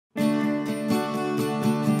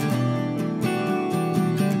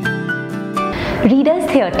Reader's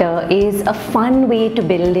theatre is a fun way to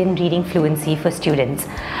build in reading fluency for students.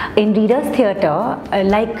 In Reader's theatre,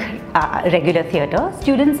 like regular theatre,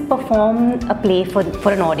 students perform a play for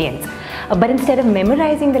an audience. But instead of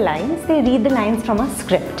memorizing the lines, they read the lines from a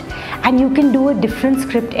script. And you can do a different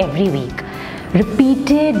script every week.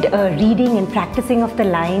 Repeated reading and practicing of the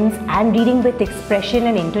lines and reading with expression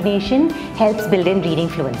and intonation helps build in reading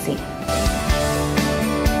fluency.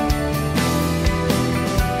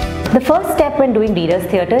 The first step when doing Reader's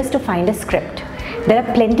theatre is to find a script. There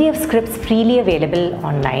are plenty of scripts freely available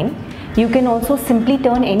online. You can also simply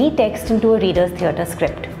turn any text into a Reader's theatre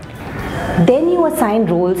script. Then you assign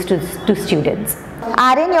roles to students.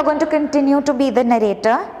 Aaron, you're going to continue to be the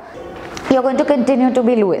narrator. You're going to continue to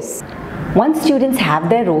be Louis. Once students have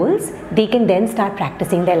their roles, they can then start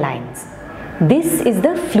practicing their lines. This is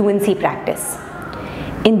the fluency practice.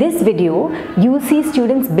 In this video, you will see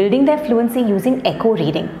students building their fluency using echo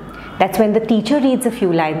reading. That's when the teacher reads a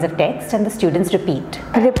few lines of text and the students repeat.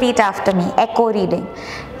 Repeat after me, echo reading.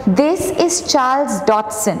 This is Charles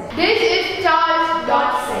Dodson. This is Charles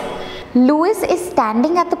Dodson. Louis is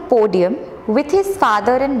standing at the podium with his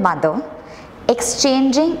father and mother,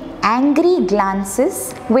 exchanging angry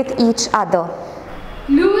glances with each other.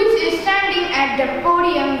 Louis is standing at the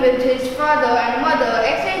podium with his father and mother,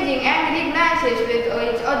 exchanging angry glances with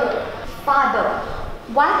each other. Father,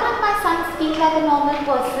 why can't my son speak like a normal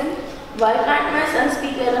person? Why can't my son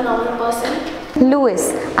speak like a normal person?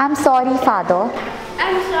 Louis, I'm sorry, father.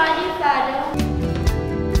 I'm sorry, father.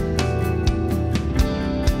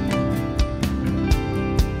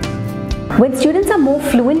 When students are more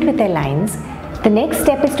fluent with their lines, the next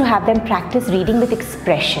step is to have them practice reading with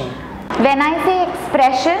expression. When I say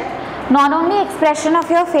expression, not only expression of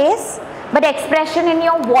your face, but expression in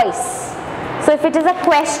your voice. So if it is a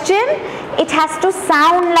question, it has to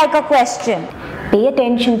sound like a question. Pay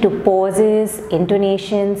attention to pauses,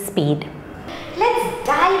 intonation, speed. Let's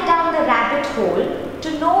dive down the rabbit hole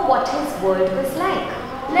to know what his world was like.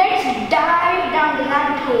 Let's dive down the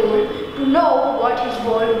rabbit hole to know what his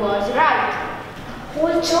word was right.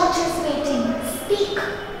 Whole church is waiting. Speak.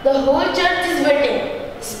 The whole church is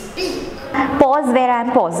waiting. Speak. Pause where I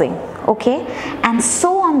am pausing. Okay? And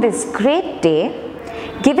so on this great day,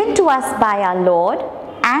 given to us by our Lord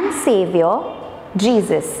and Savior,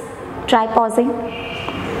 Jesus. Try pausing.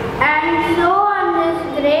 And so on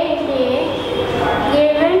this great day,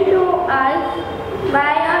 given to us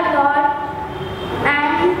by our Lord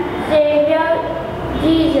and Savior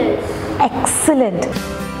Jesus. Excellent.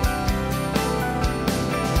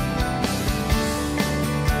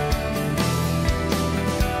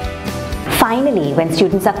 Finally, when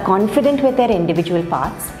students are confident with their individual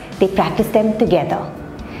parts, they practice them together.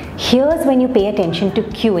 Here's when you pay attention to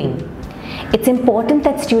cueing. It's important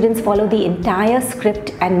that students follow the entire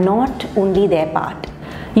script and not only their part.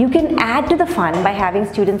 You can add to the fun by having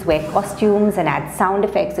students wear costumes and add sound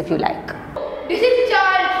effects if you like. This is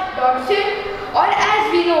Charles Dodson, or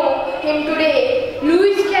as we know him today,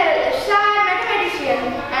 Lewis Carroll, a shy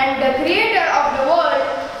mathematician and the creator of the world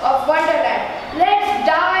of Wonderland. Let's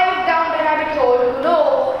dive down the rabbit hole to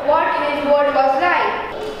know what his word was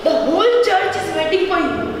like. The whole church is waiting for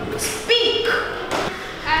you. Speak.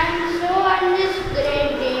 And so on this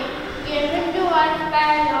great day, given to us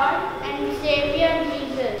by Lord and Savior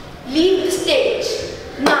Jesus. Leave the stage.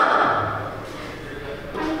 Now.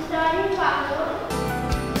 I'm sorry, Father.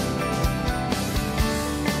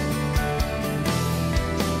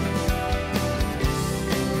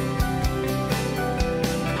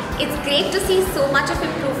 It's great to see so much of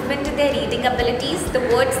improvement in their reading abilities. The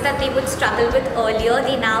words that they would struggle with earlier,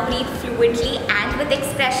 they now read fluently and with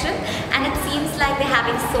expression, and it seems like they're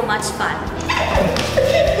having so much fun.